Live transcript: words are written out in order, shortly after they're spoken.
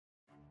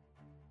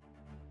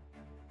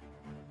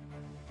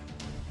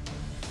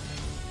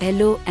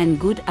Hello and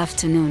good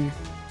afternoon.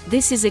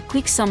 This is a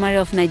quick summary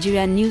of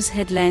Nigeria news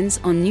headlines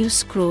on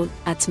Newscroll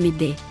at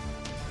midday.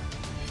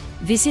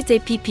 Visit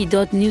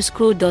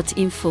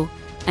app.newscroll.info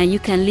and you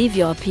can leave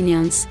your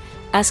opinions,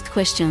 ask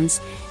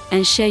questions,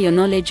 and share your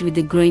knowledge with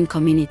the growing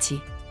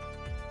community.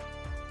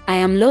 I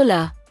am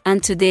Lola,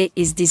 and today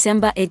is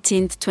December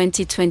 18,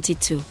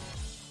 2022.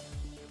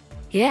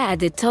 Here are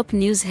the top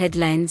news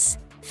headlines,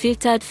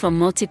 filtered from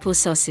multiple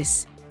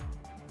sources.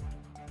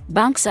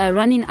 Banks are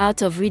running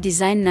out of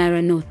redesigned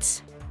Naira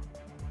notes.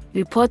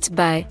 Report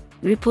by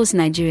Ripples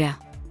Nigeria.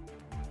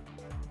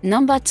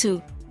 Number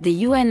 2. The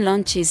UN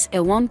launches a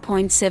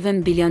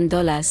 $1.7 billion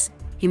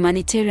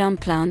humanitarian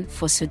plan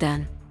for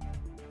Sudan.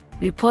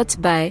 Report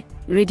by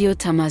Radio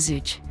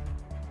Tamazuj.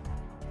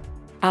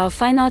 Our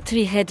final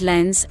 3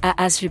 headlines are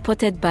as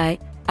reported by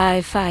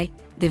RFI,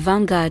 The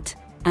Vanguard,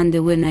 and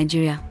The Will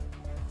Nigeria.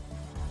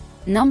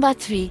 Number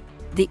 3.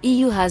 The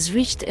EU has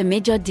reached a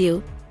major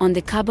deal on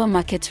the carbon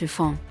market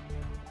reform.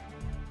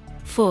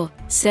 4.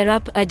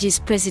 Serap urges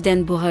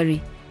President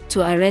Buhari to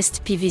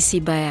arrest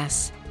PVC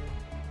buyers.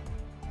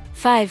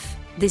 5.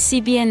 The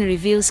CBN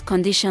reveals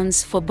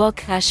conditions for bulk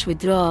cash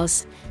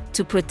withdrawals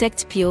to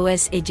protect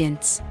POS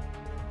agents.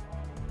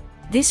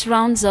 This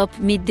rounds up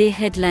midday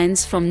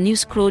headlines from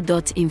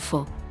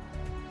newscroll.info.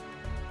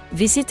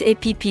 Visit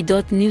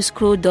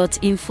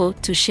app.newscroll.info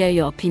to share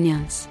your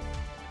opinions.